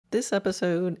This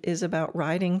episode is about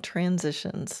riding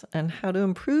transitions and how to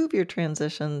improve your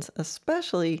transitions,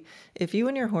 especially if you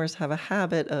and your horse have a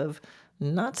habit of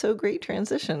not so great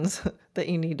transitions that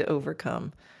you need to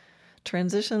overcome.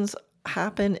 Transitions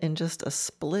happen in just a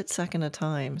split second of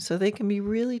time, so they can be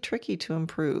really tricky to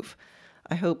improve.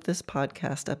 I hope this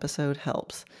podcast episode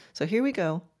helps. So here we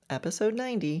go, episode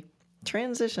 90,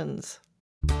 Transitions.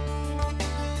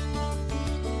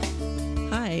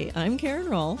 Hi, I'm Karen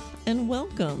Rolfe, and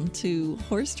welcome to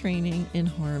Horse Training in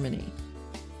Harmony.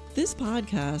 This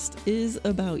podcast is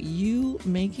about you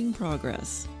making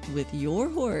progress with your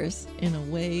horse in a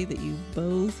way that you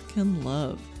both can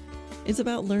love. It's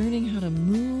about learning how to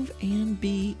move and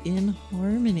be in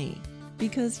harmony.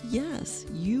 Because yes,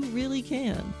 you really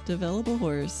can develop a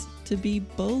horse to be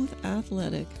both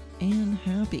athletic and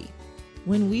happy.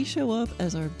 When we show up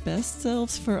as our best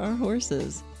selves for our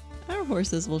horses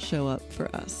will show up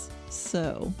for us.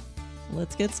 So,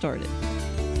 let's get started.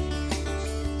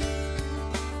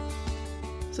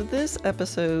 So this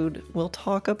episode will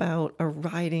talk about a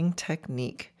riding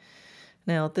technique.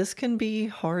 Now, this can be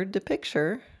hard to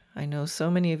picture. I know so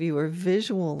many of you are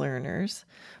visual learners,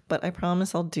 but I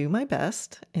promise I'll do my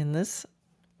best in this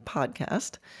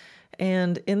podcast.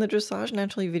 And in the Dressage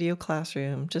Naturally video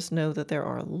classroom, just know that there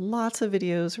are lots of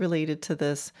videos related to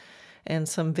this and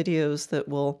some videos that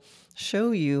will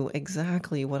show you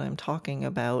exactly what I'm talking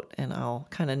about, and I'll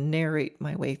kind of narrate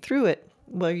my way through it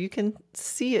where you can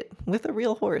see it with a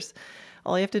real horse.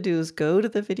 All you have to do is go to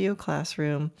the video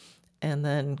classroom and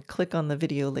then click on the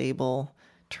video label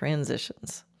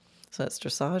Transitions. So that's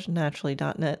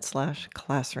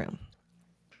dressagenaturally.net/classroom.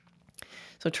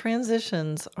 So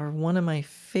transitions are one of my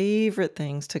favorite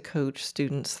things to coach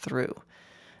students through.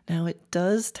 Now, it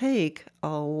does take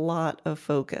a lot of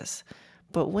focus,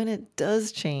 but when it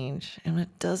does change and it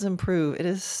does improve, it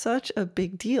is such a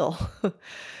big deal.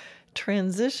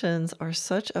 Transitions are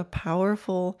such a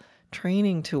powerful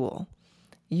training tool.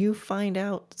 You find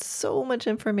out so much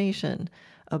information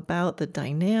about the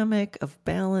dynamic of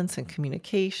balance and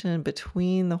communication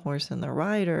between the horse and the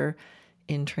rider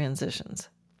in transitions.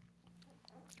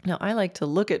 Now, I like to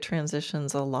look at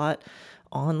transitions a lot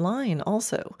online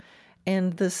also.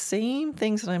 And the same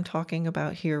things that I'm talking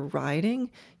about here riding,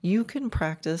 you can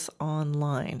practice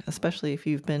online, especially if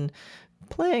you've been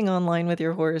playing online with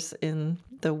your horse in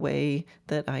the way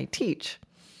that I teach.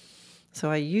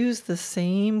 So I use the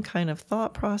same kind of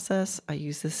thought process. I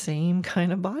use the same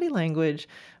kind of body language,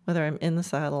 whether I'm in the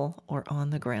saddle or on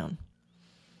the ground.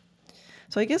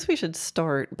 So I guess we should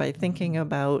start by thinking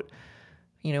about,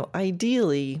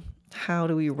 ideally, how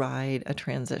do we ride a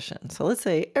transition? So let's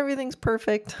say everything's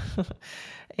perfect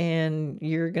and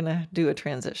you're going to do a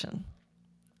transition.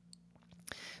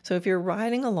 So if you're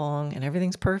riding along and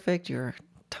everything's perfect, you're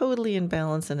totally in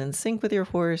balance and in sync with your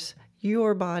horse,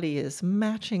 your body is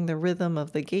matching the rhythm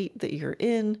of the gait that you're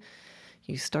in.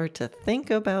 You start to think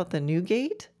about the new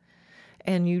gait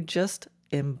and you just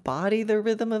embody the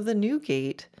rhythm of the new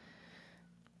gait.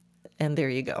 And there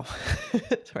you go,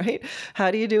 right?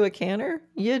 How do you do a canter?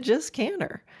 You just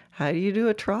canter. How do you do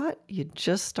a trot? You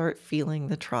just start feeling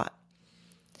the trot.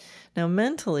 Now,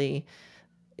 mentally,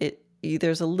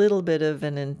 there's a little bit of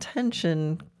an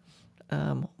intention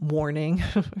warning.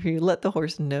 You let the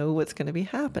horse know what's going to be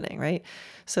happening, right?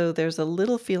 So there's a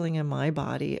little feeling in my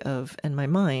body and my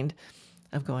mind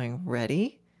of going,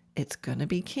 ready? It's going to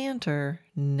be canter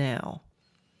now.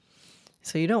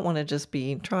 So you don't want to just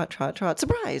be trot, trot, trot,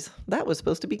 surprise, that was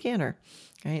supposed to be canter,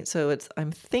 right? So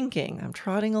I'm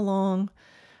trotting along,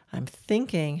 I'm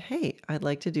thinking, hey, I'd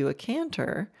like to do a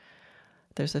canter.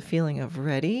 There's a feeling of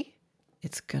ready,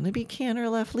 it's going to be canter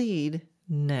left lead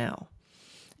now.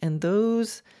 And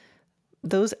those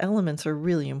elements are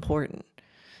really important.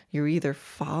 You're either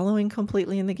following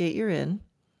completely in the gait you're in,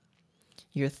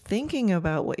 you're thinking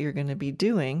about what you're going to be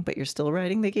doing, but you're still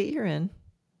riding the gait you're in.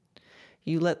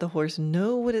 You let the horse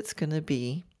know what it's going to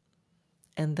be,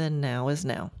 and then now is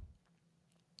now.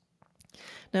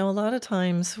 Now, a lot of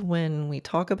times when we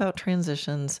talk about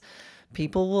transitions,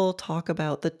 people will talk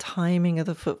about the timing of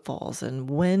the footfalls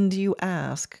and when do you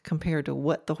ask compared to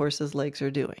what the horse's legs are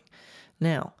doing.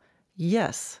 Now,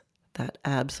 yes, that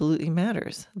absolutely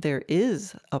matters. There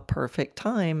is a perfect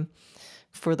time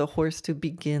for the horse to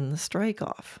begin the strike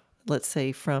off. Let's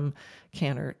say from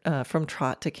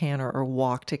trot to canter or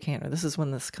walk to canter. This is when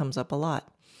this comes up a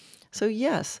lot. So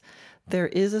yes, there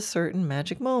is a certain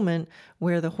magic moment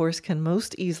where the horse can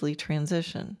most easily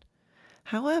transition.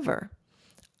 However,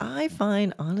 I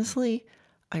find, honestly,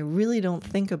 I really don't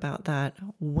think about that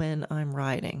when I'm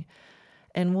riding.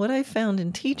 And what I found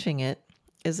in teaching it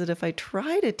is that if I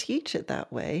try to teach it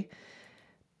that way,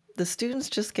 the students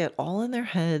just get all in their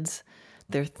heads.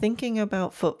 They're thinking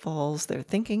about footfalls, they're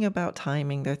thinking about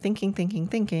timing, they're thinking,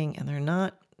 and they're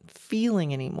not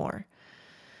feeling anymore.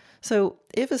 So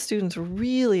if a student's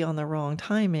really on the wrong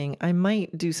timing, I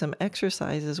might do some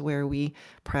exercises where we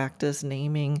practice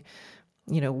naming,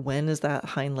 when is that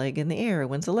hind leg in the air?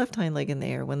 When's the left hind leg in the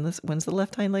air? When's the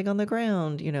left hind leg on the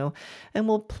ground? And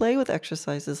we'll play with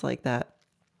exercises like that.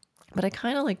 But I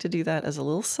kind of like to do that as a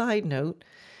little side note.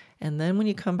 And then when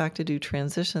you come back to do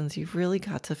transitions, you've really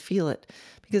got to feel it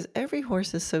because every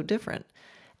horse is so different.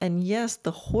 And yes,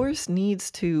 the horse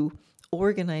needs to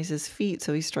organize his feet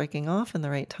so he's striking off in the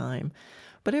right time.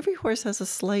 But every horse has a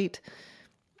slight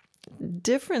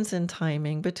difference in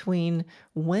timing between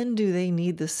when do they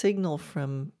need the signal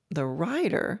from the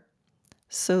rider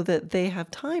so that they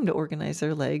have time to organize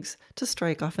their legs to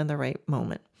strike off in the right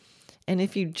moment. And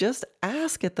if you just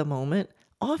ask at the moment,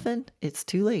 often it's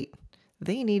too late.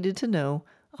 They needed to know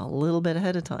a little bit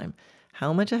ahead of time.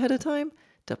 How much ahead of time?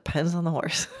 Depends on the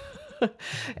horse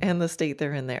and the state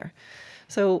they're in there.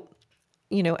 So,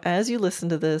 as you listen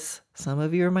to this, some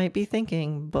of you might be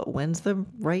thinking, but when's the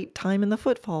right time in the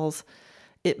footfalls?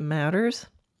 It matters,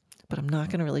 but I'm not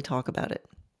going to really talk about it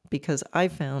because I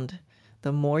found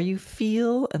the more you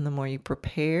feel and the more you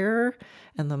prepare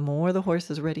and the more the horse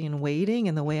is ready and waiting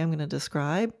in the way I'm going to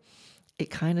describe,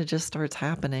 it kind of just starts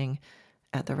happening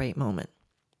at the right moment.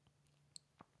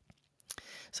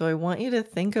 So I want you to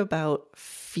think about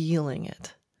feeling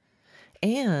it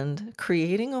and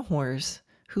creating a horse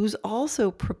who's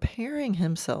also preparing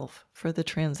himself for the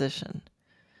transition.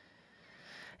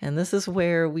 And this is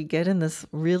where we get in this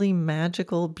really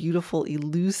magical, beautiful,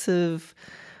 elusive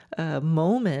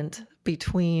moment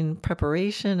between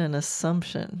preparation and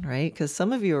assumption, right? Because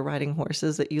some of you are riding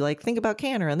horses that you think about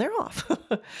canter and they're off.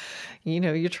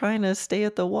 You're trying to stay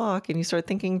at the walk and you start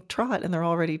thinking trot and they're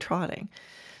already trotting.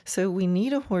 So we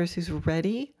need a horse who's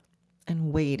ready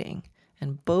and waiting.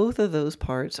 And both of those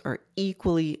parts are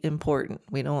equally important.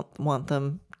 We don't want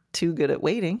them too good at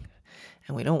waiting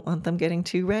and we don't want them getting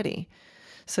too ready.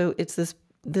 So it's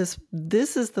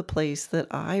this is the place that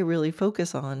I really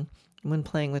focus on when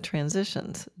playing with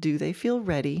transitions. Do they feel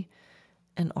ready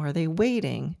and are they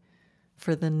waiting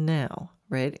for the now?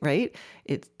 Right?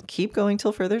 Keep going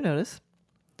till further notice.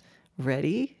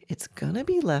 Ready? It's going to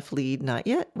be left lead. Not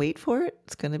yet. Wait for it.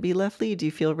 It's going to be left lead. Do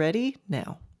you feel ready?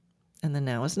 Now. And the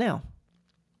now is now.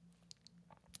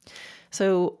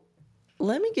 So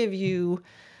let me give you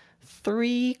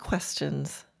 3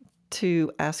 questions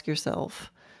to ask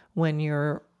yourself when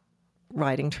you're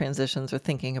riding transitions or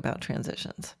thinking about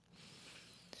transitions.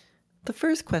 The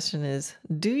first question is,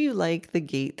 do you like the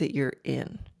gait that you're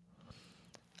in?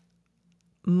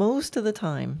 Most of the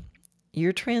time,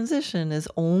 your transition is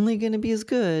only going to be as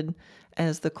good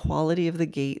as the quality of the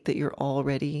gait that you're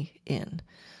already in.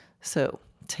 So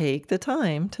take the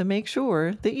time to make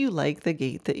sure that you like the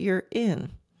gait that you're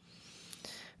in.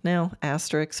 Now,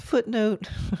 asterisk footnote,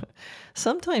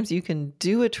 sometimes you can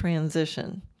do a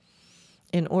transition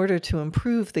in order to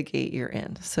improve the gait you're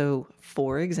in. So,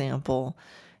 for example,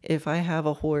 if I have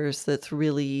a horse that's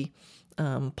really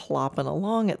plopping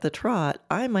along at the trot,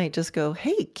 I might just go,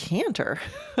 hey, canter.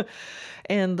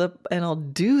 and I'll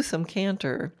do some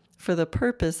canter for the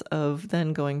purpose of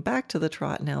then going back to the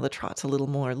trot. Now the trot's a little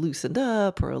more loosened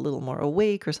up or a little more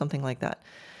awake or something like that.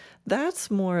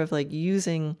 That's more of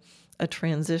using a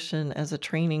transition as a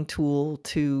training tool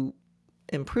to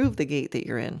improve the gait that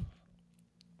you're in.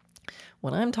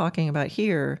 What I'm talking about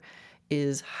here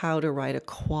is how to ride a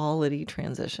quality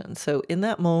transition. So in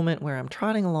that moment where I'm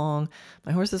trotting along,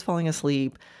 my horse is falling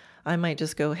asleep, I might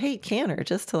just go, hey, canter,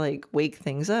 just to wake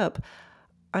things up.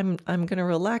 I'm going to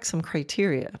relax some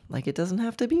criteria. It doesn't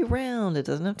have to be round. It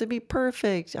doesn't have to be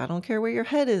perfect. I don't care where your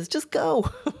head is. Just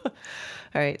go. All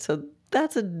right. So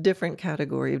that's a different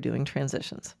category of doing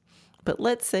transitions. But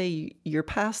let's say you're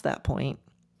past that point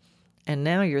and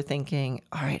now you're thinking,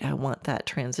 all right, I want that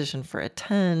transition for a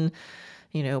 10,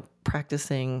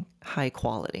 practicing high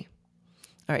quality.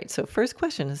 All right. So first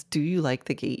question is, do you like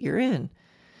the gait you're in?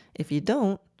 If you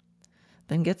don't,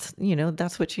 then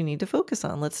that's what you need to focus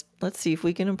on. Let's see if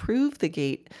we can improve the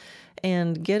gait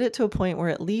and get it to a point where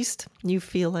at least you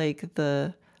feel like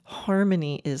the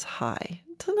harmony is high.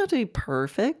 It doesn't have to be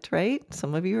perfect, right?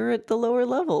 Some of you are at the lower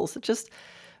levels. Just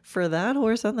for that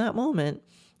horse on that moment,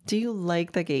 do you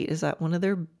like the gait? Is that one of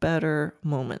their better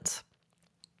moments?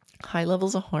 High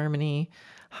levels of harmony,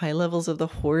 high levels of the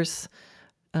horse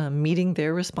meeting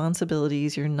their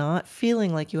responsibilities. You're not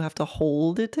feeling like you have to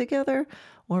hold it together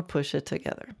or push it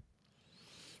together.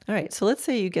 All right, so let's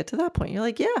say you get to that point. You're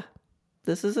like, yeah,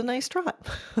 this is a nice trot.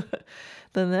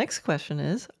 The next question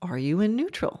is, are you in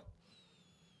neutral?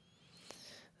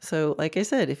 So like I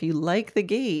said, if you like the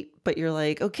gait, but you're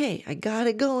like, okay, I got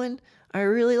it going, I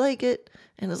really like it,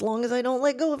 and as long as I don't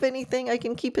let go of anything, I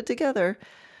can keep it together,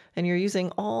 and you're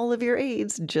using all of your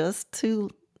aids just to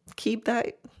keep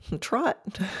that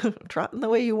trotting the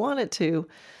way you want it to,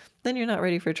 then you're not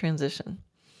ready for transition.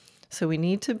 So we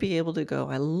need to be able to go,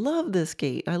 I love this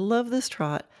gait, I love this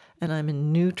trot, and I'm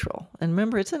in neutral. And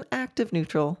remember, it's an active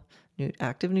neutral.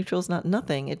 Active neutral is not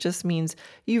nothing. It just means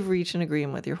you've reached an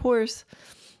agreement with your horse.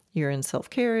 You're in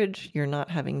self-carriage. You're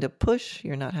not having to push.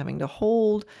 You're not having to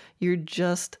hold. You're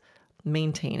just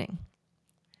maintaining.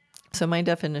 So my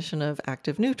definition of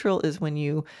active neutral is when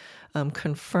you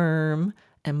confirm,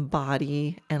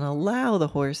 embody, and allow the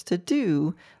horse to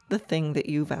do the thing that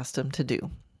you've asked him to do,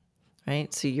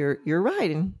 right? So you're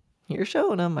riding, you're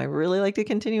showing them, I really like to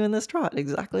continue in this trot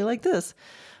exactly like this,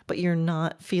 but you're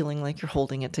not feeling like you're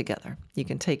holding it together. You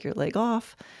can take your leg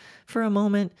off for a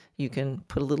moment. You can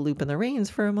put a little loop in the reins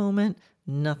for a moment.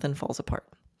 Nothing falls apart.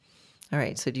 All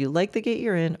right, so do you like the gait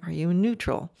you're in? Are you in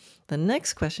neutral? The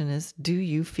next question is, do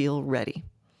you feel ready?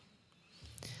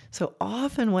 So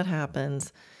often what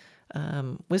happens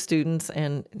with students,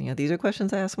 and these are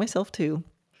questions I ask myself too,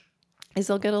 is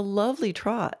they'll get a lovely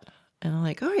trot. And I'm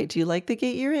like, all right, do you like the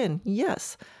gait you're in?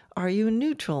 Yes. Are you in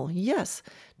neutral? Yes.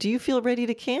 Do you feel ready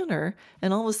to canter?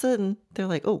 And all of a sudden they're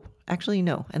like, oh, actually,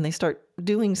 no. And they start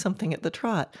doing something at the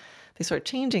trot. They start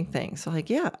changing things. So like,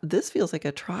 yeah, this feels like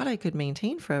a trot I could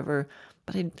maintain forever,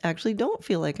 but I actually don't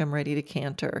feel like I'm ready to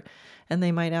canter. And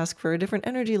they might ask for a different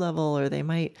energy level, or they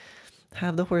might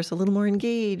have the horse a little more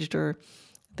engaged, or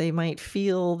they might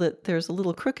feel that there's a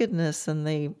little crookedness and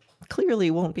they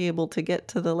clearly won't be able to get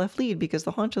to the left lead because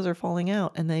the haunches are falling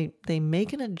out, and they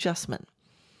make an adjustment.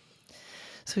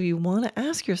 So you want to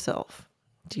ask yourself,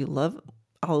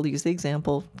 I'll use the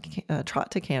example,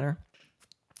 trot to canter.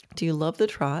 Do you love the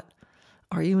trot?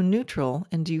 Are you in neutral?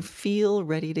 And do you feel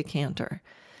ready to canter?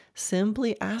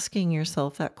 Simply asking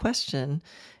yourself that question,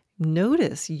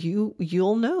 notice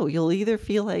you'll know. You'll either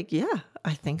feel like, yeah,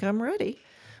 I think I'm ready.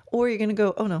 Or you're going to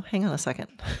go, oh no, hang on a second.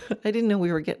 I didn't know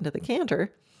we were getting to the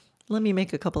canter. Let me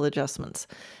make a couple adjustments.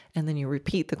 And then you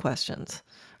repeat the questions.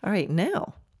 All right,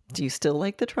 now, do you still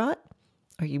like the trot?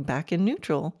 Are you back in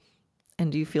neutral?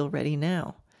 And do you feel ready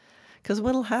now? Because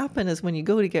what'll happen is when you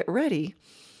go to get ready,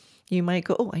 you might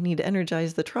go, oh, I need to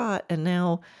energize the trot. And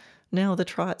now the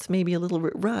trot's maybe a little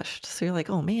bit rushed. So you're like,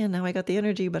 oh man, now I got the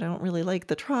energy, but I don't really like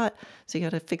the trot. So you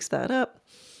got to fix that up.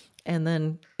 And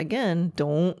then again,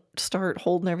 don't start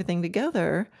holding everything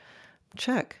together.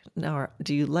 Check. Now,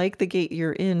 do you like the gait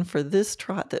you're in for this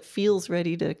trot that feels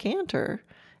ready to canter?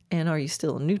 And are you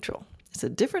still in neutral? It's a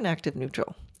different active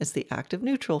neutral. It's the active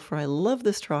neutral for I love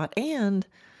this trot and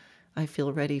I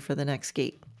feel ready for the next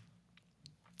gait.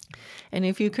 And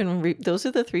if you can, those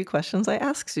are the three questions I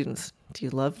ask students. Do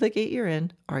you love the gait you're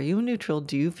in? Are you in neutral?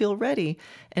 Do you feel ready?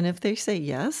 And if they say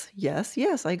yes, yes,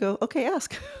 yes, I go, okay,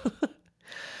 ask.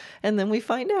 And then we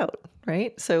find out,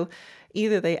 right? So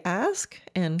either they ask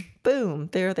and boom,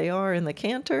 there they are in the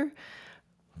canter,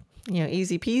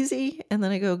 easy peasy. And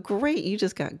then I go, great, you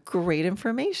just got great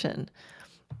information.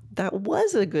 That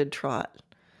was a good trot.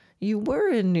 You were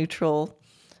in neutral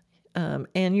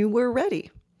and you were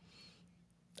ready.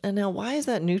 And now why is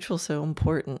that neutral so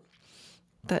important?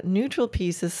 That neutral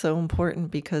piece is so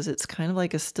important because it's kind of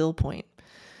like a still point.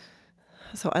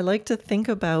 So I like to think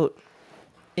about,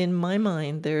 in my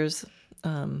mind, there's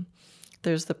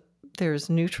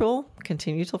neutral,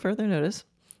 continue till further notice.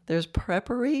 There's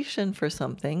preparation for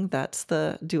something. That's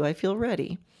the, do I feel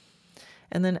ready?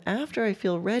 And then after I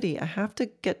feel ready, I have to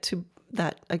get to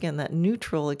that, again, that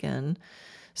neutral again.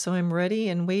 So I'm ready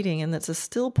and waiting, and that's a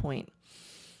still point.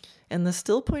 And the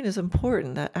still point is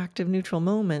important, that active neutral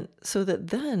moment, so that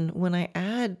then when I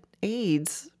add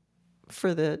aids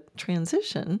for the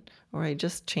transition, or I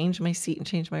just change my seat and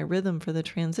change my rhythm for the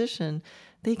transition,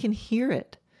 they can hear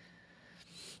it.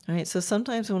 All right. So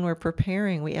sometimes when we're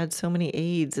preparing, we add so many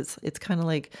aids. It's kind of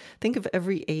like, think of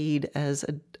every aid as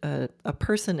a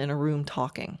person in a room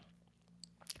talking.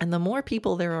 And the more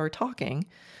people there are talking,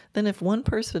 then if one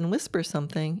person whispers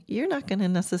something, you're not going to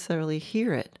necessarily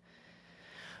hear it.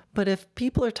 But if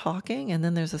people are talking and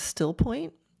then there's a still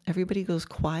point, everybody goes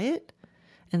quiet,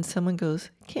 and someone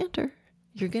goes, canter,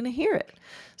 you're going to hear it.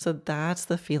 So that's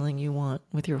the feeling you want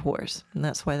with your horse. And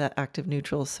that's why that active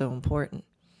neutral is so important.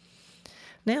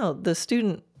 Now, the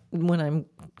student, when I'm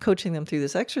coaching them through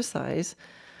this exercise,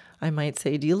 I might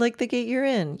say, do you like the gait you're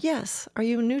in? Yes. Are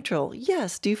you neutral?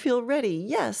 Yes. Do you feel ready?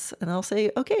 Yes. And I'll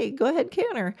say, okay, go ahead,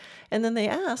 canter. And then they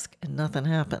ask and nothing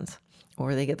happens.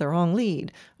 or they get the wrong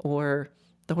lead, or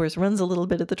the horse runs a little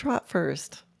bit at the trot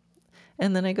first.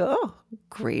 And then I go, oh,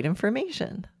 great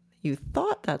information. You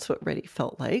thought that's what ready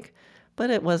felt like, but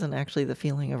it wasn't actually the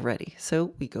feeling of ready.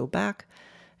 So we go back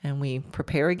and we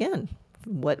prepare again.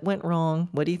 What went wrong?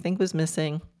 What do you think was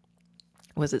missing?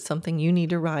 Was it something you need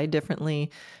to ride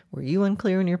differently? Were you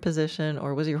unclear in your position,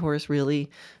 or was your horse really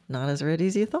not as ready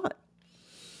as you thought?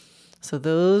 So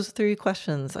those 3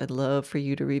 questions I'd love for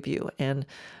you to review. And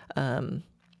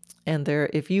there,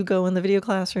 if you go in the video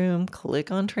classroom,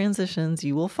 click on transitions,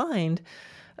 you will find,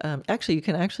 you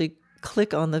can actually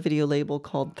click on the video label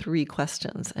called 3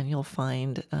 questions, and you'll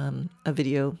find a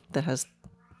video that has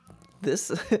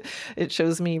this. It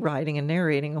shows me riding and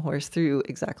narrating a horse through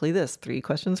exactly this, 3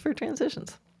 questions for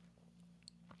transitions.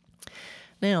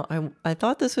 Now, I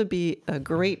thought this would be a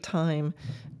great time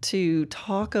to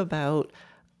talk about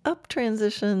up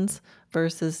transitions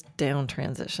versus down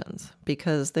transitions,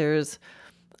 because they're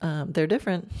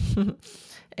different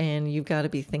and you've got to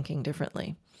be thinking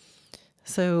differently.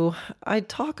 So I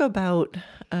talk about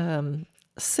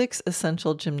 6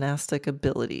 essential gymnastic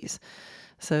abilities.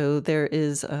 So there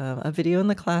is a video in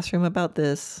the classroom about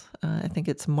this. I think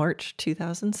it's March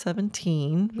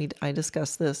 2017. I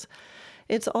discussed this.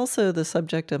 It's also the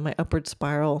subject of my Upward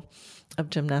Spiral of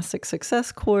Gymnastic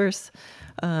Success course,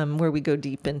 where we go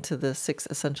deep into the 6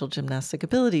 essential gymnastic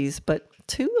abilities. But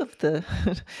 2 of the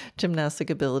gymnastic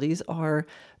abilities are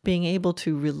being able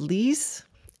to release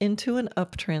into an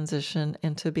up transition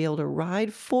and to be able to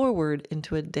ride forward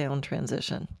into a down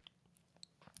transition.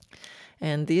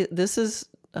 And this is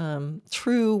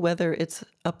true whether it's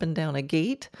up and down a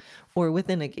gate or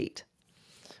within a gate,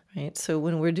 right? So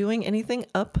when we're doing anything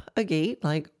up a gate,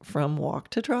 like from walk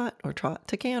to trot or trot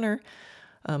to canter,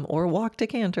 or walk to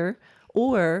canter,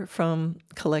 or from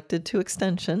collected to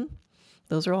extension,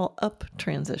 those are all up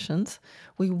transitions.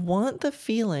 We want the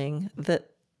feeling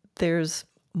that there's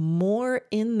more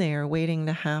in there waiting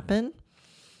to happen,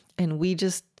 and we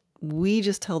just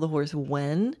tell the horse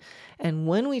when, and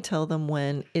when we tell them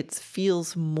when, it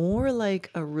feels more like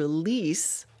a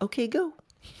release, okay, go,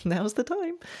 now's the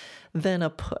time, than a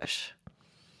push.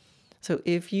 So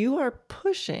if you are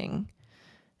pushing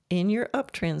in your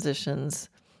up transitions,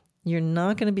 you're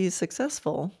not going to be as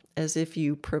successful as if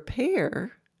you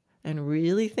prepare and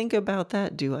really think about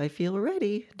that. Do I feel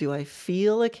ready? Do I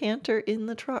feel a canter in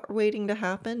the trot waiting to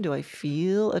happen? Do I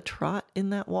feel a trot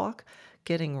in that walk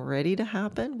getting ready to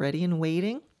happen, ready and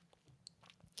waiting?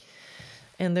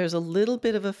 And there's a little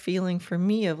bit of a feeling for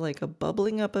me of like a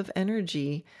bubbling up of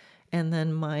energy. And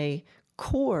then my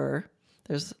core,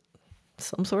 there's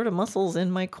some sort of muscles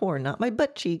in my core, not my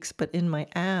butt cheeks, but in my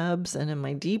abs and in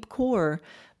my deep core,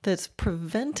 that's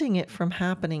preventing it from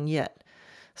happening yet.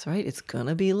 So, right, it's going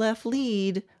to be left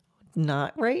lead,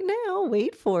 not right now,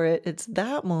 wait for it. It's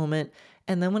that moment.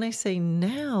 And then when I say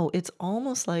now, it's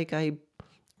almost like I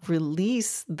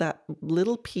release that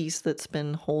little piece that's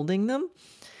been holding them.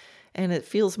 And it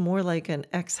feels more like an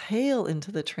exhale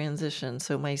into the transition.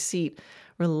 So my seat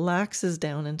relaxes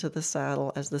down into the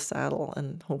saddle as the saddle,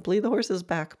 and hopefully the horse's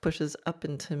back pushes up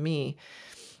into me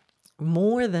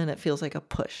more than it feels like a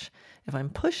push. If I'm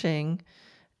pushing,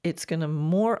 it's going to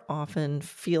more often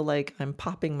feel like I'm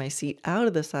popping my seat out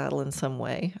of the saddle in some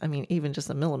way. I mean, even just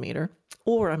a millimeter,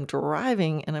 or I'm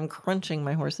driving and I'm crunching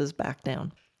my horse's back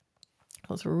down.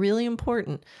 So it's really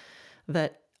important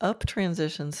that up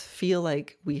transitions feel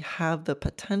like we have the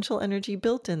potential energy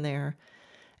built in there,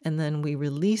 and then we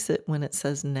release it when it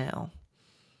says now.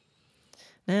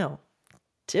 Now,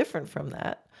 different from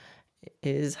that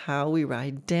is how we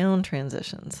ride down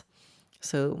transitions.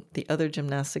 So the other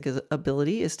gymnastic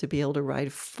ability is to be able to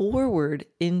ride forward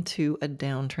into a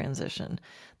down transition.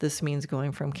 This means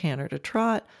going from canter to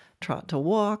trot, trot to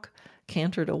walk,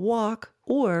 canter to walk,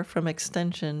 or from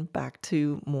extension back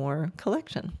to more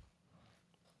collection.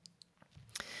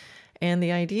 And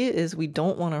the idea is we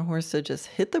don't want our horse to just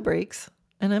hit the brakes.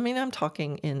 And I mean,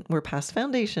 we're past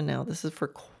foundation now. This is for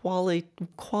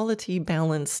quality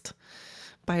balanced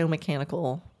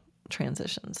biomechanical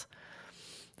transitions.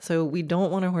 So we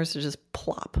don't want our horse to just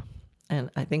plop.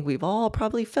 And I think we've all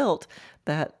probably felt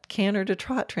that canter to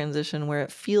trot transition where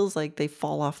it feels like they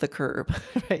fall off the curb,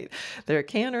 right? They're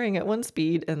cantering at one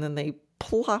speed and then they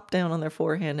plop down on their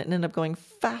forehand and end up going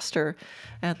faster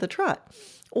at the trot.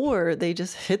 Or they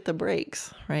just hit the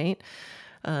brakes, right?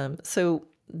 So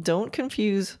don't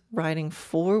confuse riding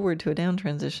forward to a down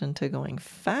transition to going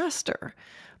faster.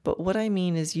 But what I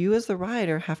mean is you as the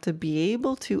rider have to be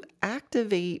able to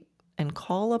activate and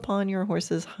call upon your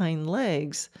horse's hind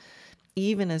legs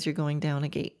even as you're going down a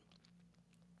gate.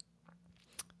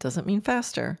 Doesn't mean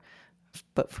faster,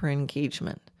 but for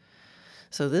engagement.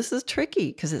 So this is tricky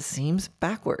because it seems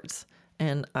backwards.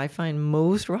 And I find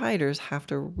most riders have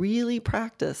to really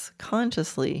practice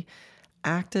consciously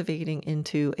activating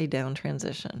into a down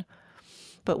transition.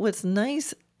 But what's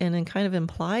nice and then kind of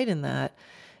implied in that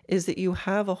is that you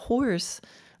have a horse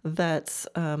that's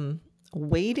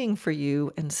waiting for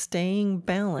you and staying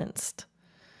balanced.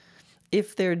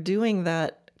 If they're doing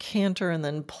that canter and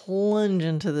then plunge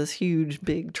into this huge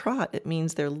big trot, it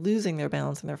means they're losing their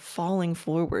balance and they're falling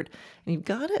forward. And you've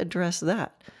got to address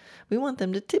that. We want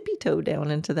them to tippy toe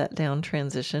down into that down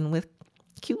transition with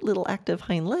cute little active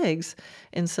hind legs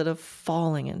instead of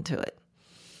falling into it.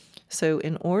 So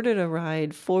in order to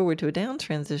ride forward to a down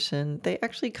transition, they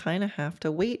actually kind of have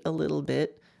to wait a little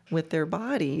bit with their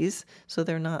bodies so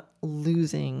they're not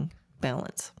losing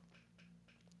balance.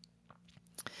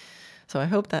 So I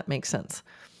hope that makes sense.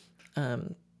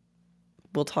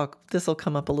 This will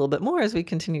come up a little bit more as we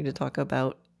continue to talk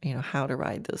about, how to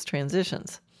ride those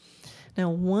transitions. Now,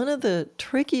 one of the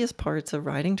trickiest parts of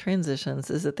riding transitions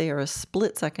is that they are a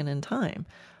split second in time.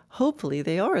 Hopefully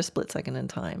they are a split second in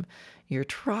time. You're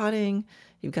trotting,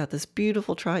 you've got this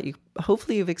beautiful trot.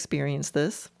 Hopefully you've experienced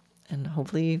this, and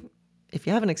hopefully if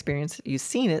you haven't experienced it, you've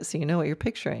seen it, so you know what you're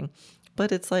picturing.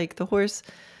 But it's like the horse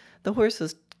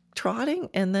is trotting,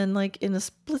 and then like in a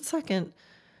split second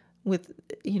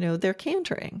they're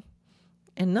cantering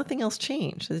and nothing else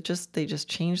changed. They just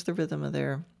changed the rhythm of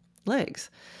their legs.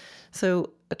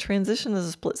 So a transition is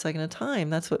a split second of time.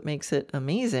 That's what makes it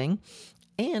amazing.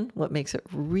 And what makes it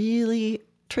really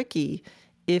tricky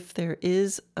if there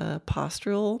is a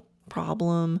postural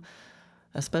problem,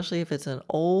 especially if it's an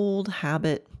old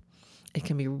habit, it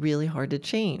can be really hard to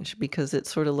change because it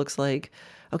sort of looks like,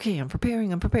 okay, I'm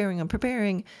preparing.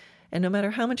 And no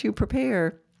matter how much you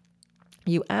prepare,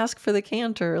 you ask for the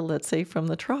canter, let's say from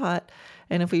the trot,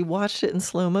 and if we watched it in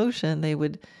slow motion, they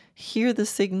would hear the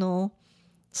signal,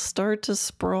 start to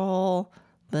sprawl,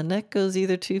 the neck goes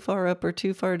either too far up or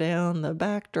too far down, the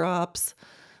back drops,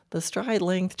 the stride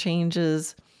length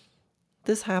changes.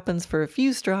 This happens for a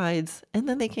few strides, and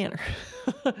then they canter.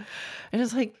 And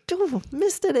it's like, dude,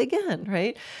 missed it again,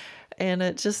 right? And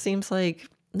it just seems like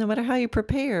no matter how you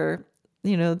prepare,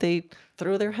 they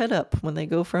throw their head up when they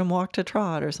go from walk to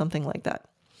trot or something like that.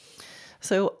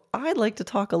 So I'd like to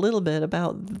talk a little bit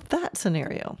about that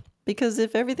scenario, because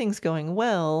if everything's going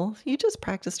well, you just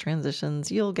practice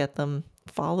transitions, you'll get them,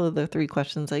 follow the 3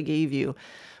 questions I gave you.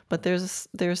 But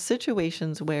there's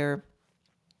situations where,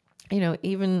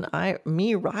 even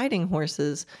me riding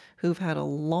horses who've had a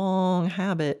long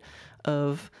habit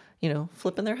of,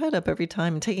 flipping their head up every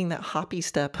time and taking that hoppy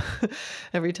step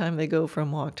every time they go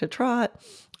from walk to trot,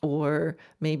 or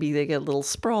maybe they get a little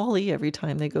sprawly every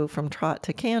time they go from trot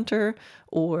to canter,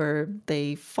 or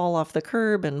they fall off the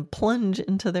curb and plunge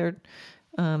into their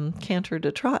canter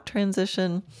to trot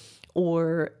transition,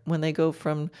 or when they go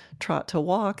from trot to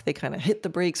walk, they kind of hit the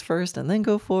brakes first and then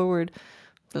go forward.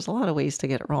 There's a lot of ways to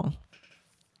get it wrong.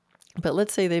 But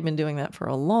let's say they've been doing that for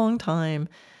a long time,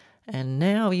 and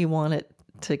now you want it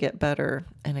to get better,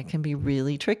 and it can be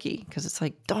really tricky because it's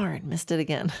like, darn, missed it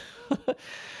again.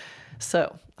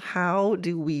 So how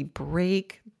do we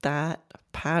break that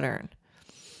pattern?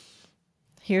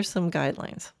 Here's some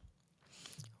guidelines.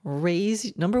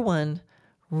 Number 1,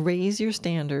 raise your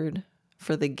standard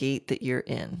for the gait that you're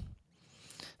in.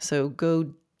 So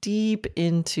go deep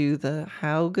into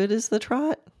how good is the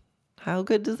trot? How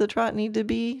good does the trot need to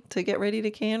be to get ready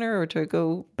to canter or to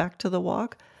go back to the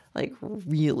walk? Like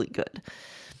really good.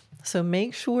 So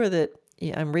make sure that,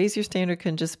 raise your standard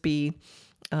can just be,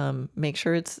 make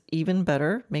sure it's even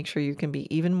better. Make sure you can be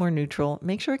even more neutral.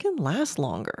 Make sure it can last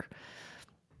longer.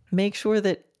 Make sure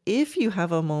that if you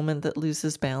have a moment that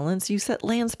loses balance, you set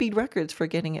land speed records for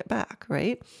getting it back,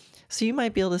 right? So you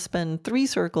might be able to spend 3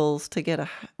 circles to get a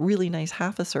really nice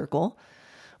half a circle.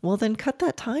 Well, then cut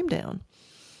that time down.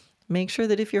 Make sure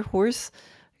that if your horse,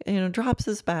 drops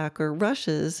his back or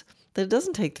rushes, that it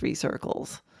doesn't take 3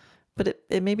 circles, but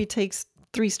it maybe takes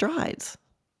 3 strides,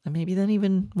 and maybe then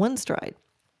even 1 stride.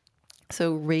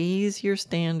 So raise your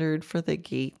standard for the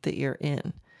gait that you're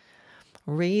in.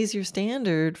 Raise your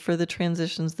standard for the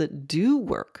transitions that do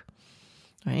work,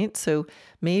 right? So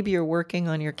maybe you're working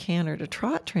on your canter to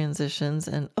trot transitions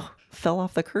and fell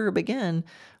off the curb again.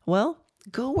 Well,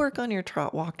 go work on your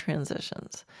trot walk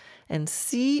transitions and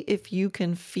see if you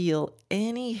can feel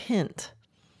any hint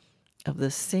of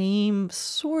the same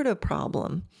sort of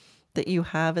problem that you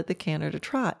have at the canter to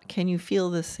trot. Can you feel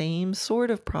the same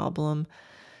sort of problem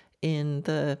in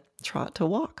the trot to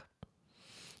walk?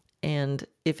 And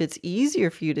if it's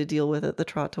easier for you to deal with at the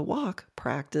trot to walk,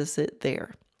 practice it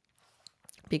there.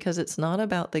 Because it's not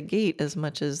about the gait as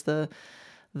much as the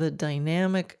the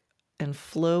dynamic and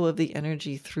flow of the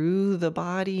energy through the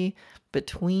body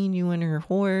between you and your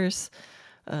horse.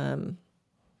 And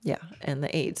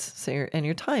the aids, so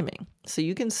your timing. So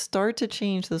you can start to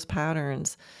change those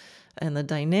patterns and the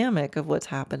dynamic of what's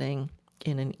happening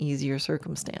in an easier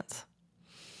circumstance.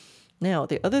 Now,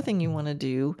 the other thing you want to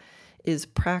do is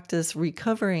practice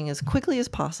recovering as quickly as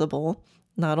possible,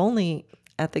 not only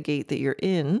at the gait that you're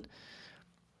in,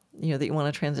 that you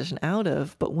want to transition out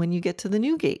of, but when you get to the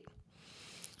new gait,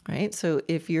 right? So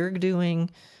if you're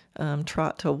doing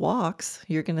trot to walks,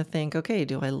 you're going to think, okay,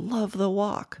 do I love the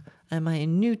walk? Am I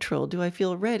in neutral? Do I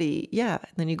feel ready? Yeah.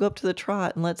 And then you go up to the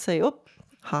trot and let's say,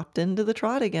 hopped into the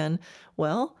trot again.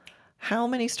 Well, how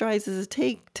many strides does it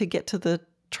take to get to the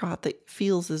trot that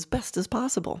feels as best as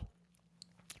possible?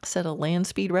 Set a land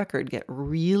speed record, get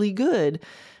really good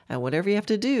at whatever you have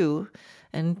to do,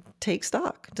 and take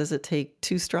stock. Does it take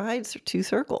 2 strides or 2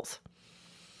 circles?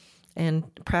 And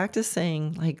practice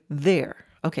saying like, there,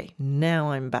 okay,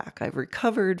 now I'm back. I've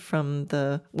recovered from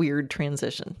the weird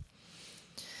transition.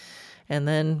 And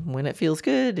then when it feels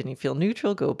good and you feel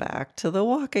neutral, go back to the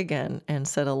walk again and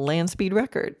set a land speed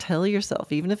record. Tell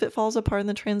yourself, even if it falls apart in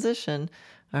the transition,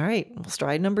 all right, well,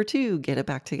 stride number 2, get it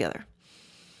back together.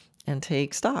 And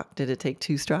take stock. Did it take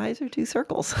 2 strides or 2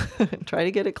 circles? Try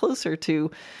to get it closer to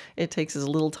it takes as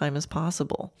little time as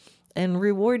possible. And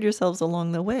reward yourselves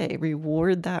along the way.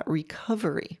 Reward that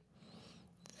recovery.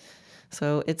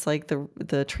 So it's like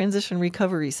the transition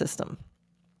recovery system.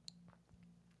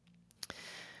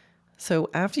 So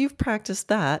after you've practiced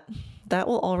that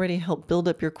will already help build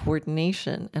up your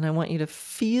coordination. And I want you to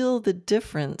feel the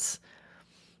difference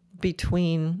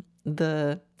between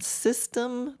the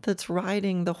system that's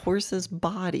riding the horse's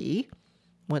body.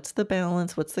 What's the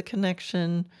balance? What's the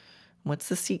connection? What's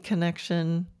the seat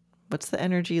connection? What's the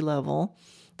energy level?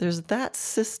 There's that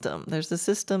system. There's the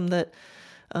system that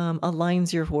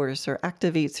aligns your horse or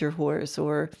activates your horse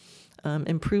or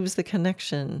improves the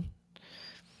connection.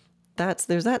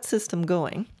 There's that system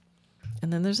going.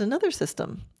 And then there's another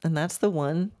system, and that's the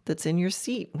one that's in your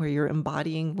seat where you're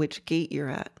embodying which gait you're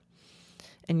at.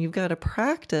 And you've got to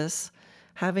practice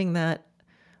having that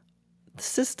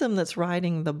system that's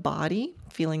riding the body,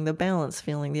 feeling the balance,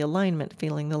 feeling the alignment,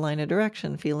 feeling the line of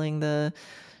direction, feeling the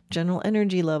general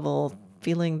energy level,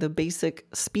 feeling the basic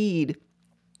speed.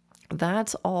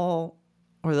 That's all,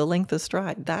 or the length of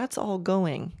stride, that's all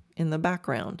going in the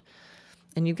background.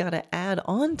 And you've got to add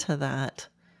on to that,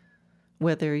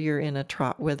 whether you're in a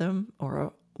trot rhythm or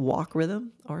a walk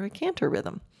rhythm or a canter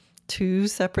rhythm, 2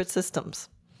 separate systems.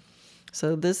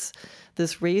 So this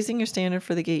raising your standard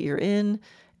for the gait you're in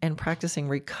and practicing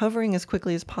recovering as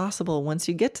quickly as possible once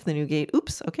you get to the new gait.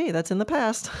 Oops, okay, that's in the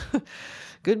past.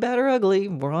 Good, bad, or ugly.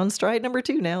 We're on stride number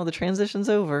 2 now. The transition's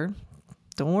over.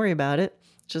 Don't worry about it.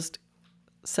 Just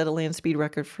set a land speed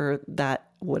record for that,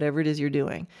 whatever it is you're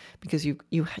doing, because you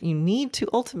need to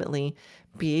ultimately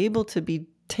be able to be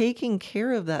taking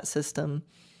care of that system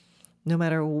no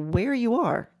matter where you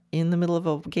are. In the middle of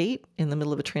a gait, in the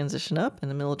middle of a transition up, in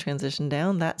the middle of transition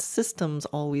down, that system's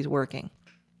always working.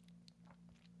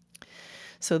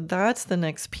 So that's the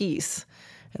next piece.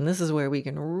 And this is where we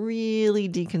can really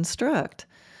deconstruct.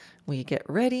 We get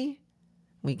ready,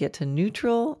 we get to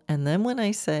neutral, and then when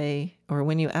I say, or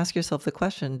when you ask yourself the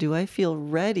question, do I feel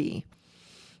ready?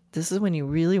 This is when you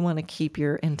really want to keep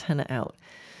your antenna out.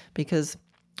 Because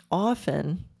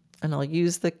often, and I'll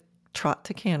use the trot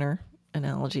to canter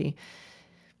analogy,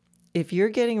 if you're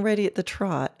getting ready at the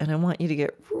trot and I want you to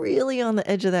get really on the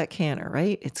edge of that canter,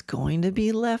 right? It's going to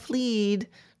be left lead.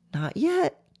 Not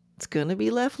yet. It's going to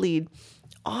be left lead.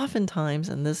 Oftentimes,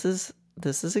 and this is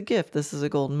a gift, this is a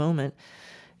golden moment,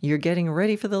 you're getting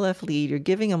ready for the left lead, you're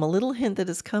giving them a little hint that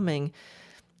it's coming.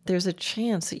 There's a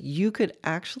chance that you could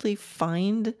actually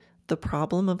find the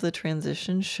problem of the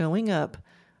transition showing up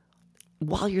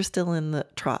while you're still in the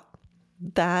trot.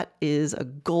 That is a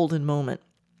golden moment.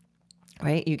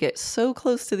 Right? You get so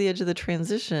close to the edge of the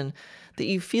transition that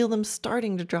you feel them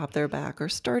starting to drop their back or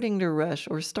starting to rush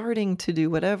or starting to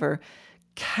do whatever.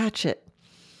 Catch it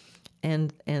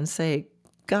and say,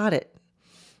 got it.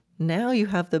 Now you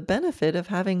have the benefit of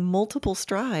having multiple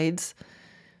strides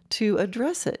to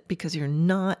address it because you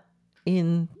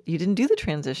didn't do the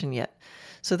transition yet.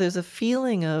 So there's a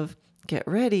feeling of get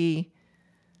ready.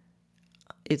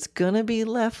 It's going to be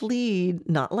left lead,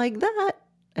 not like that.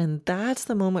 And that's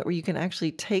the moment where you can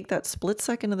actually take that split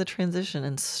second of the transition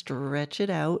and stretch it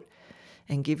out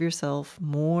and give yourself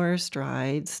more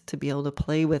strides to be able to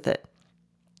play with it.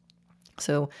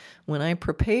 So when I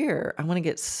prepare, I want to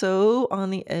get so on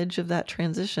the edge of that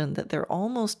transition that they're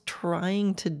almost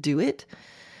trying to do it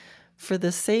for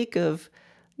the sake of,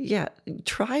 yeah,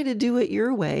 try to do it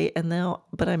your way. And now,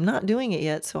 but I'm not doing it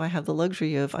yet. So I have the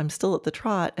luxury of I'm still at the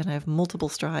trot and I have multiple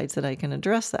strides that I can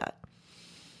address that.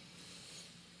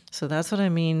 So that's what I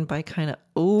mean by kind of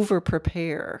over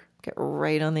prepare. Get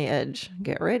right on the edge.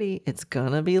 Get ready. It's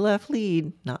going to be left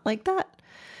lead. Not like that.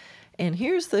 And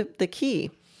here's the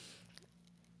key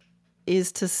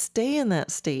is to stay in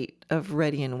that state of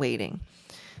ready and waiting.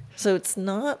 So it's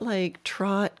not like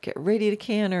trot, get ready to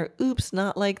canter. Oops,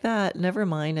 not like that. Never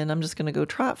mind. And I'm just going to go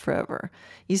trot forever.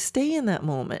 You stay in that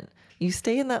moment. You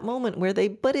stay in that moment where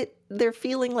they're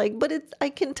feeling like, I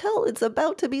can tell it's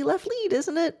about to be left lead,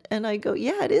 isn't it? And I go,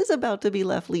 yeah, it is about to be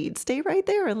left lead. Stay right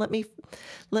there and let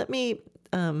me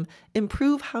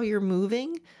improve how you're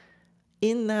moving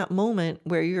in that moment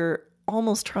where you're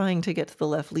almost trying to get to the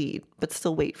left lead, but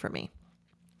still wait for me.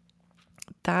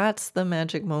 That's the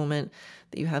magic moment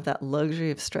that you have that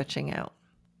luxury of stretching out.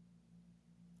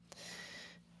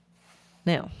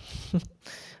 Now,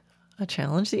 a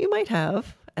challenge that you might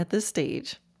have at this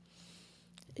stage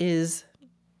is,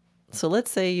 so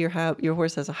let's say your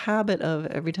horse has a habit of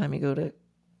every time you go to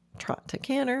trot to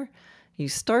canter, you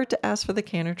start to ask for the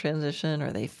canter transition,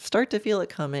 or they start to feel it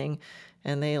coming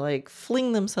and they like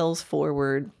fling themselves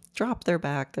forward, drop their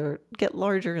back, they get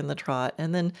larger in the trot.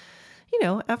 And then,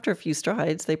 after a few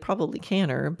strides, they probably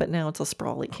canter, but now it's a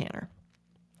sprawly canter.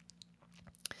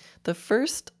 The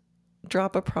first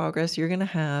drop of progress you're going to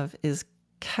have is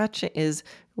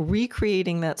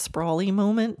recreating that sprawly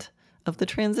moment of the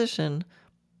transition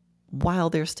while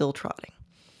they're still trotting.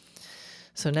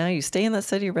 So now you stay in that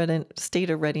state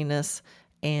of readiness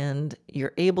and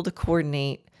you're able to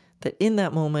coordinate that in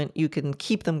that moment you can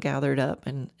keep them gathered up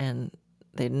and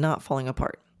they're not falling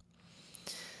apart.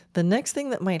 The next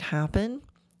thing that might happen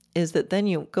is that then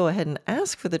you go ahead and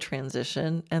ask for the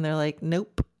transition and they're like,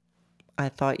 nope, I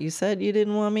thought you said you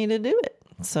didn't want me to do it.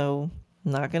 So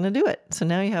I'm not going to do it. So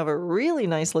now you have a really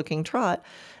nice looking trot.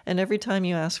 And every time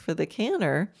you ask for the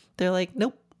canter, they're like,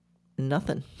 nope,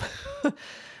 nothing.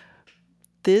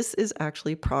 This is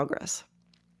actually progress.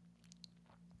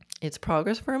 It's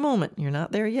progress for a moment. You're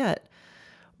not there yet.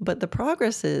 But the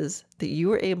progress is that you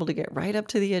were able to get right up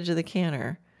to the edge of the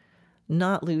canter,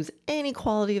 not lose any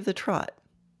quality of the trot,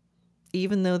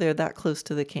 even though they're that close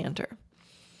to the canter.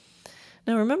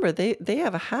 Now remember, they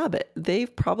have a habit.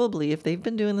 They've probably, if they've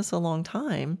been doing this a long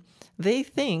time, they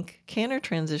think canter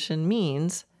transition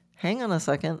means, hang on a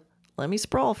second, let me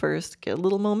sprawl first, get a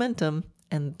little momentum,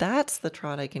 and that's the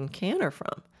trot I can canter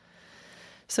from.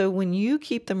 So when you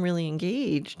keep them really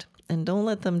engaged and don't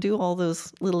let them do all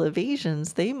those little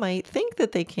evasions, they might think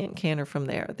that they can't canter from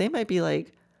there. They might be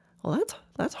like, well,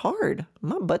 that's hard.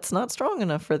 My butt's not strong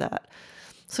enough for that.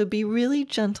 So be really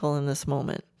gentle in this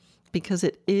moment because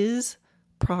it is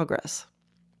progress.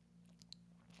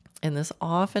 And this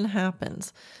often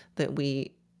happens that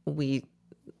we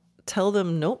tell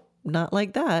them, nope, not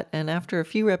like that. And after a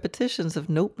few repetitions of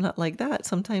nope, not like that,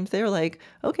 sometimes they're like,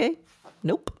 okay,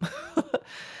 nope.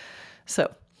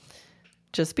 So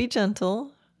just be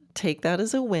gentle. Take that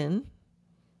as a win.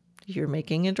 You're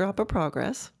making a drop of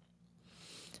progress.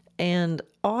 And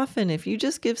often if you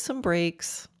just give some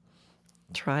breaks,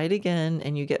 try it again,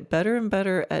 and you get better and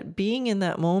better at being in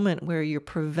that moment where you're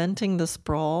preventing the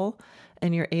sprawl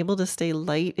and you're able to stay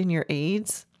light in your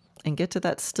aids and get to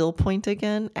that still point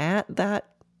again at that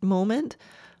moment,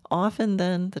 often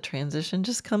then the transition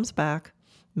just comes back.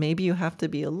 Maybe you have to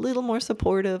be a little more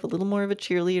supportive, a little more of a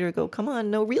cheerleader, go, come on,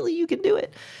 no, really, you can do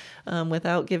it,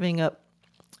 without giving up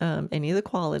any of the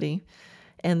quality.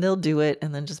 And they'll do it,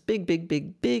 and then just big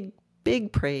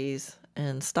praise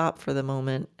and stop for the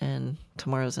moment, and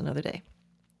tomorrow's another day.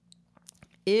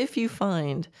 If you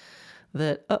find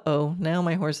that, now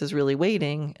my horse is really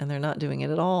waiting and they're not doing it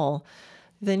at all,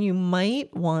 then you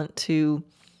might want to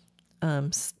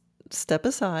step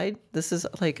aside. This is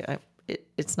like,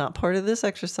 it's not part of this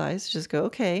exercise. Just go,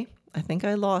 okay, I think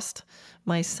I lost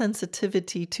my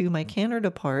sensitivity to my canter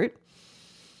depart.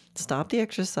 Stop the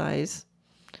exercise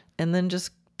and then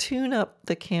just tune up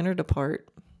the canter depart,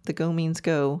 the go means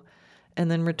go, and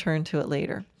then return to it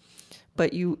later.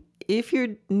 But if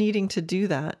you're needing to do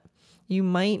that, you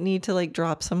might need to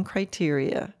drop some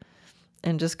criteria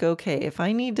and just go, okay, if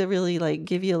I need to really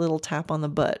give you a little tap on the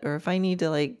butt, or if I need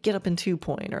to get up in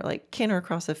 2-point or canter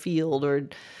across a field, or,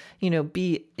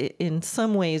 be in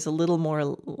some ways a little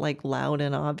more loud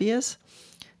and obvious,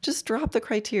 just drop the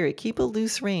criteria, keep a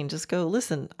loose rein. Just go,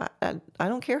 listen, I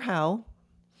don't care how,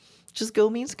 just go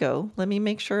means go. Let me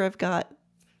make sure I've got,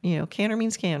 canter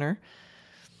means canter.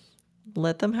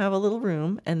 Let them have a little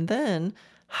room, and then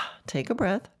take a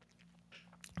breath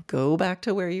Go back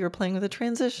to where you were playing with the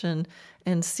transition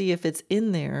and see if it's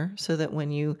in there, so that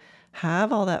when you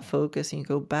have all that focus and you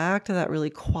go back to that really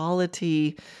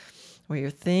quality where you're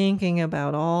thinking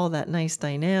about all that nice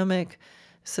dynamic,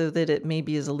 so that it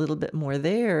maybe is a little bit more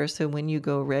there. So when you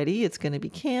go ready, it's going to be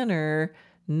canter.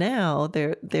 Now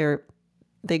they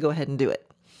go ahead and do it.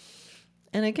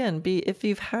 And again, if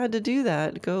you've had to do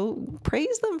that, go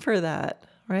praise them for that,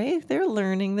 right? They're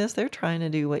learning this. They're trying to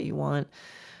do what you want.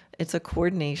 It's a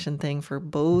coordination thing for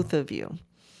both of you.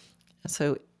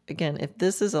 So again, if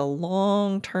this is a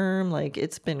long term, like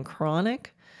it's been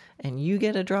chronic, and you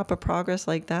get a drop of progress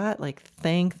like that, like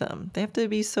thank them. They have to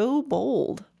be so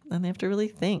bold, and they have to really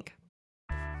think.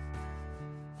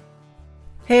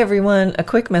 Hey everyone, a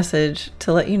quick message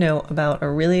to let you know about a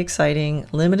really exciting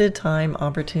limited time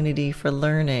opportunity for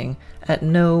learning at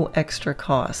no extra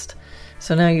cost.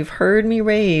 So now you've heard me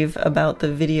rave about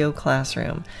the video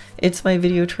classroom. It's my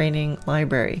video training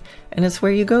library, and it's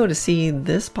where you go to see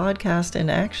this podcast in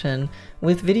action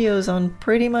with videos on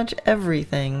pretty much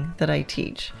everything that I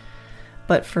teach.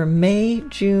 But for May,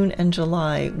 June, and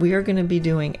July, we are going to be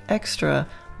doing extra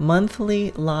monthly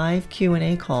live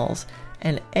Q&A calls,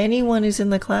 and anyone who's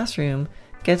in the classroom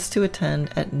gets to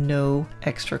attend at no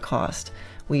extra cost.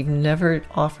 We've never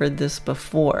offered this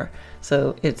before,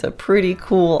 so it's a pretty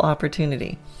cool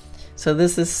opportunity. So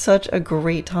this is such a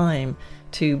great time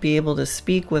to be able to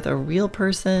speak with a real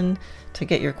person, to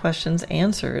get your questions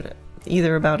answered,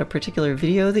 either about a particular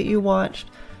video that you watched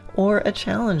or a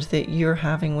challenge that you're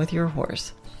having with your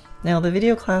horse. Now, the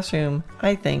video classroom,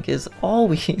 I think, is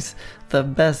always the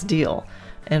best deal.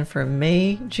 And for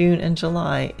May, June, and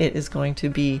July, it is going to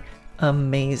be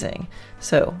amazing.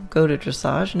 So go to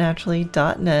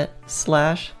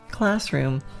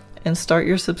dressagenaturally.net/classroom and start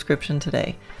your subscription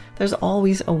today. There's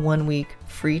always a 1-week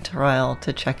free trial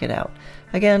to check it out.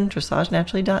 Again,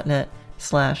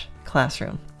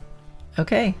 dressagenaturally.net/classroom.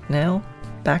 Okay, now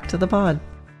back to the pod.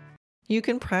 You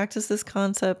can practice this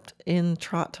concept in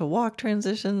trot to walk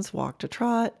transitions, walk to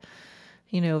trot.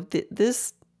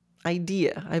 This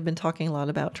idea, I've been talking a lot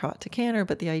about trot to canter,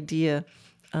 but the idea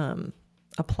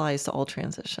applies to all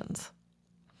transitions.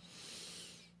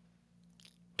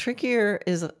 Trickier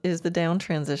is the down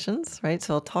transitions, right?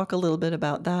 So I'll talk a little bit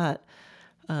about that.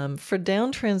 For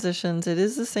down transitions, it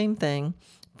is the same thing,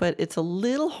 but it's a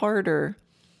little harder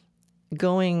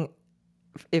going,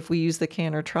 if we use the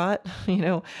canter trot,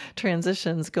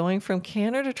 transitions, going from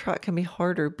canter to trot can be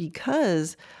harder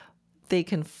because they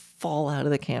can fall out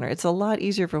of the canter. It's a lot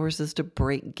easier for horses to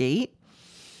break gait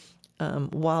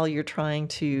while you're trying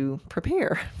to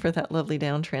prepare for that lovely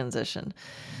down transition.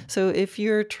 So if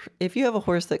you have a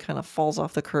horse that kind of falls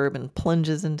off the curb and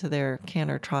plunges into their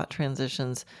canter trot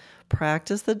transitions,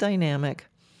 practice the dynamic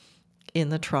in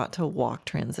the trot to walk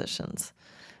transitions.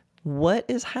 What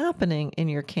is happening in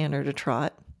your canter to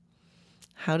trot?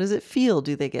 How does it feel?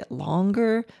 Do they get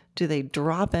longer? Do they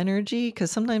drop energy?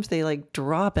 Because sometimes they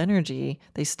drop energy.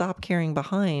 They stop carrying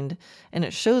behind and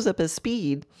it shows up as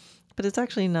speed, but it's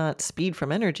actually not speed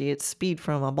from energy. It's speed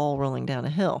from a ball rolling down a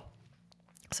hill.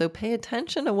 So pay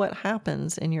attention to what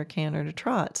happens in your canter to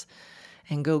trots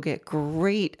and go get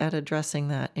great at addressing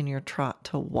that in your trot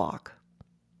to walk.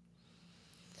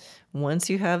 Once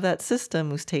you have that system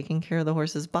who's taking care of the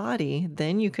horse's body,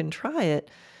 then you can try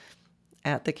it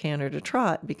at the canter to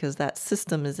trot because that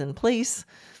system is in place.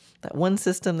 That one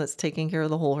system that's taking care of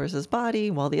the whole horse's body,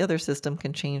 while the other system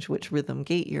can change which rhythm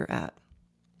gait you're at.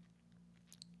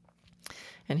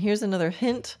 And here's another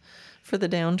hint for the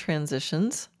down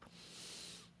transitions.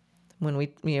 When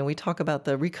we talk about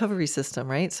the recovery system,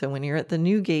 right? So when you're at the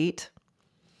new gait,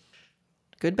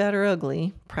 good, bad, or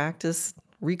ugly, practice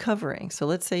recovering. So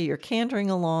let's say you're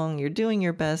cantering along, you're doing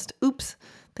your best. Oops,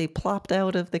 they plopped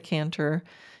out of the canter.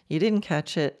 You didn't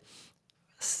catch it.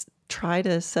 Try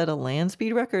to set a land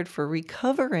speed record for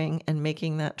recovering and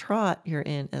making that trot you're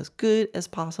in as good as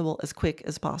possible, as quick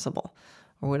as possible,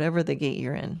 or whatever the gait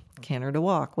you're in, canter to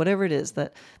walk, whatever it is,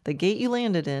 that the gait you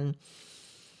landed in,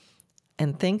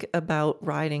 and think about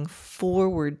riding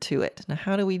forward to it. Now,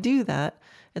 how do we do that?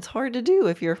 It's hard to do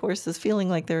if your horse is feeling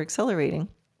like they're accelerating.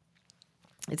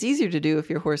 It's easier to do if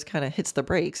your horse kind of hits the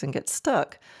brakes and gets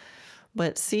stuck.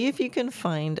 But see if you can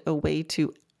find a way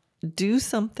to do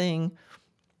something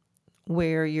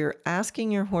where you're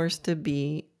asking your horse to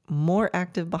be more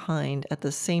active behind at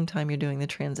the same time you're doing the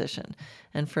transition.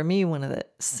 And for me, one of the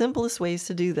simplest ways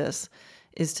to do this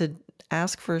is to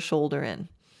ask for a shoulder in.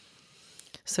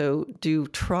 So do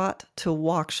trot to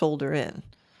walk shoulder in,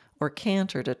 or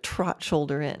canter to trot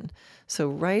shoulder in. So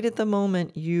right at the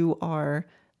moment you are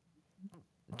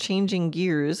changing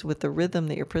gears with the rhythm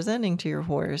that you're presenting to your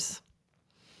horse,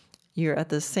 You're at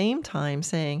the same time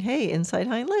saying, hey, inside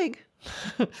hind leg,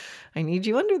 I need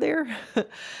you under there,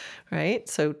 right?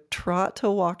 So trot to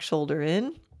walk, shoulder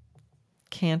in,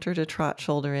 canter to trot,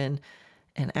 shoulder in.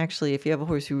 And actually, if you have a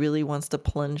horse who really wants to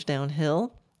plunge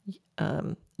downhill,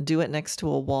 do it next to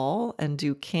a wall and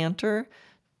do canter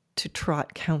to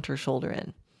trot, counter, shoulder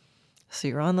in. So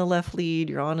you're on the left lead,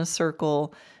 you're on a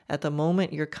circle. At the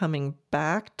moment you're coming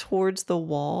back towards the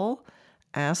wall,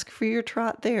 ask for your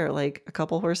trot there, like a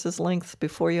couple horses lengths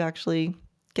before you actually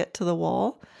get to the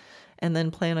wall, and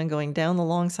then plan on going down the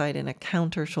long side in a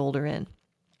counter, shoulder in.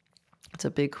 It's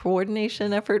a big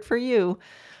coordination effort for you,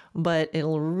 but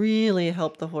it'll really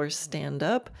help the horse stand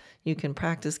up. You can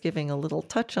practice giving a little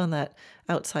touch on that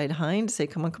outside hind, say,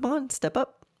 come on, step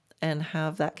up, and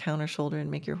have that counter shoulder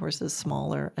and make your horses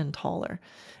smaller and taller.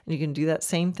 And you can do that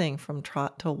same thing from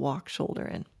trot to walk, shoulder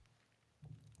in.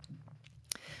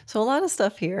 So a lot of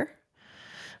stuff here.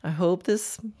 I hope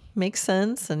this makes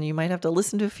sense, and you might have to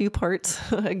listen to a few parts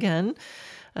again.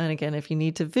 And again, if you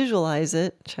need to visualize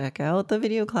it, check out the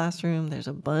video classroom. There's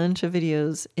a bunch of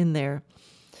videos in there.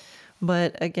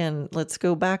 But again, let's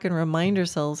go back and remind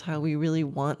ourselves how we really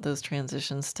want those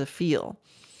transitions to feel.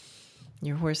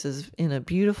 Your horse is in a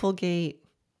beautiful gait.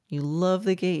 You love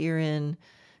the gait you're in.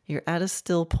 You're at a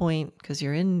still point because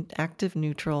you're in active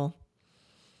neutral.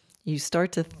 You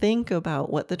start to think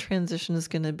about what the transition is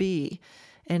going to be.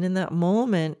 And in that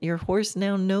moment, your horse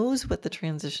now knows what the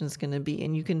transition is going to be.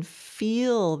 And you can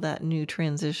feel that new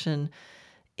transition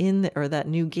or that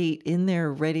new gait in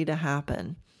there ready to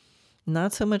happen.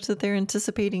 Not so much that they're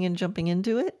anticipating and jumping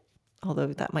into it, although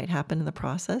that might happen in the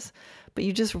process, but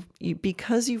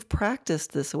because you've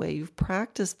practiced this way, you've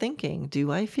practiced thinking,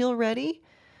 do I feel ready?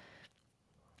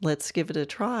 Let's give it a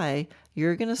try.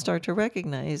 You're going to start to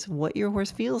recognize what your horse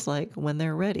feels like when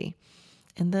they're ready.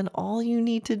 And then all you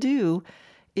need to do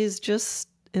is just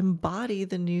embody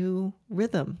the new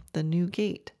rhythm, the new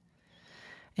gait.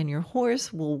 And your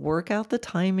horse will work out the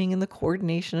timing and the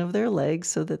coordination of their legs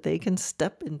so that they can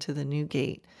step into the new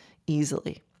gait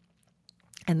easily.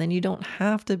 And then you don't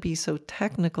have to be so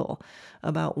technical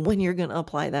about when you're going to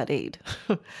apply that aid,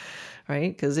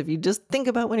 right? Because if you just think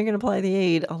about when you're going to apply the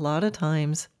aid, a lot of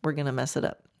times we're going to mess it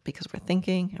up because we're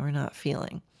thinking and we're not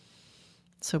feeling.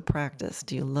 So practice.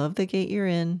 Do you love the gait you're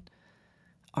in?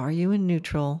 Are you in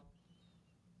neutral?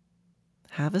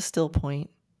 Have a still point.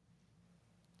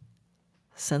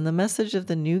 Send the message of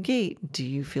the new gait. Do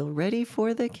you feel ready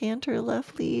for the canter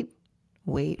left lead?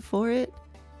 Wait for it.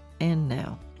 And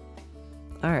now.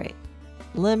 All right,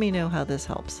 let me know how this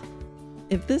helps.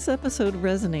 If this episode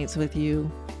resonates with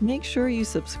you, make sure you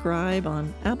subscribe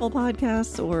on Apple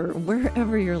Podcasts or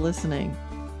wherever you're listening.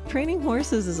 Training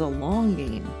horses is a long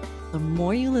game. The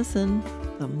more you listen,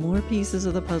 the more pieces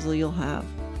of the puzzle you'll have.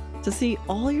 To see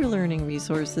all your learning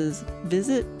resources,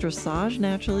 visit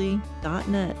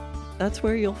dressagenaturally.net. That's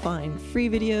where you'll find free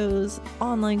videos,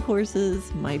 online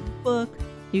courses, my book.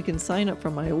 You can sign up for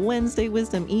my Wednesday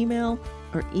Wisdom email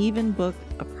or even book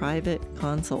a private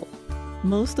consult.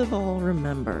 Most of all,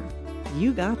 remember,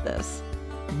 you got this.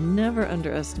 Never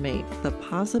underestimate the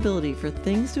possibility for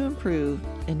things to improve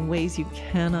in ways you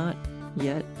cannot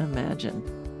yet imagine.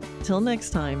 Till next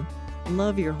time,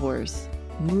 love your horse,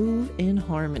 move in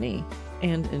harmony,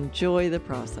 and enjoy the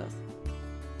process.